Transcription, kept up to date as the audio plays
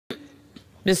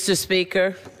Mr.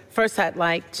 Speaker, first I'd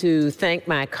like to thank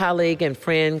my colleague and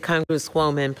friend,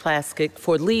 Congresswoman Plaskett,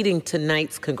 for leading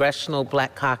tonight's Congressional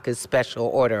Black Caucus Special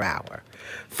Order Hour.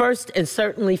 First, and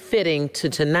certainly fitting to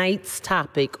tonight's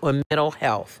topic on mental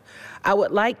health, I would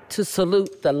like to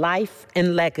salute the life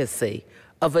and legacy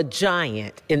of a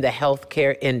giant in the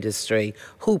healthcare industry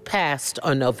who passed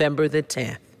on November the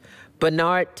 10th,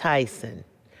 Bernard Tyson,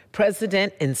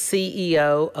 President and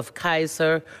CEO of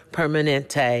Kaiser,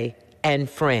 Permanente, and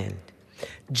friend.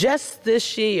 Just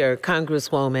this year,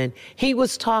 Congresswoman, he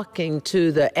was talking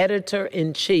to the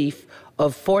editor-in-chief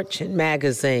of Fortune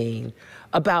magazine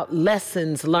about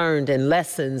lessons learned and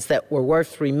lessons that were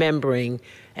worth remembering,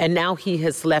 and now he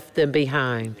has left them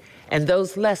behind. And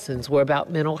those lessons were about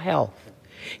mental health.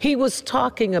 He was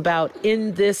talking about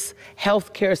in this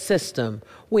healthcare system,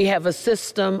 we have a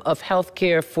system of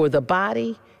healthcare for the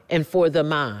body and for the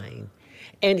mind.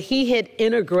 And he had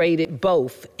integrated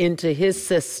both into his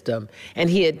system, and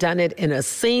he had done it in a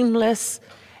seamless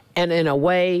and in a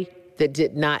way that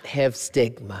did not have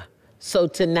stigma. So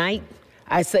tonight,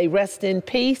 I say rest in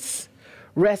peace,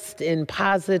 rest in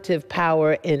positive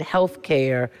power in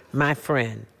healthcare, my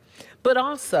friend. But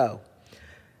also,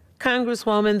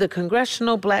 Congresswoman, the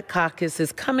Congressional Black Caucus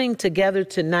is coming together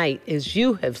tonight, as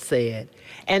you have said,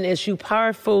 and as you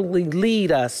powerfully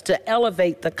lead us to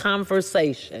elevate the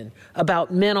conversation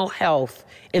about mental health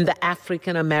in the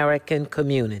African American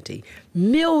community.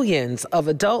 Millions of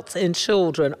adults and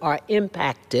children are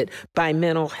impacted by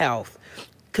mental health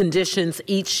conditions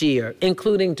each year,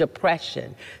 including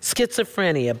depression,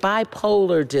 schizophrenia,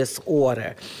 bipolar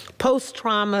disorder,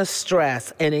 post-trauma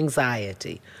stress, and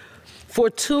anxiety. For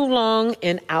too long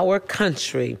in our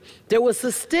country, there was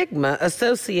a stigma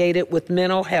associated with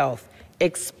mental health,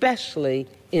 especially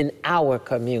in our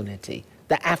community,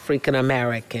 the African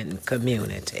American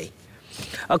community.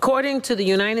 According to the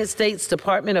United States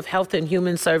Department of Health and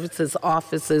Human Services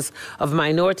Offices of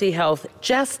Minority Health,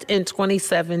 just in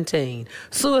 2017,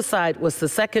 suicide was the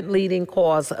second leading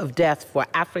cause of death for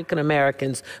African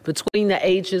Americans between the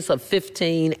ages of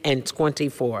 15 and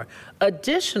 24.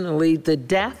 Additionally, the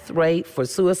death rate for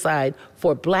suicide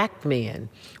for Black men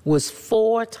was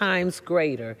 4 times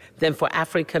greater than for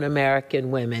African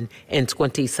American women in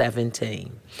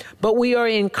 2017. But we are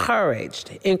encouraged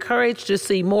to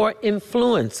see more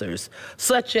influencers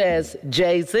such as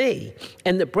Jay-Z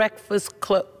and the Breakfast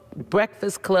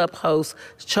Club host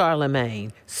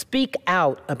Charlemagne speak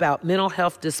out about mental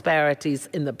health disparities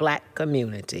in the Black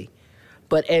community.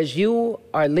 But as you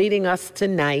are leading us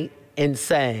tonight in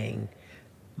saying,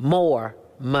 more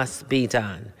must be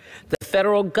done. The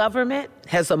federal government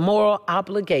has a moral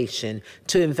obligation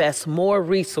to invest more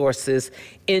resources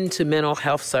into mental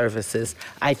health services.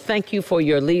 I thank you for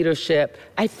your leadership.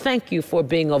 I thank you for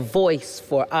being a voice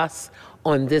for us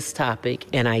on this topic,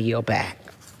 and I yield back.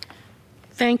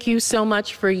 Thank you so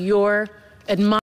much for your admonishment.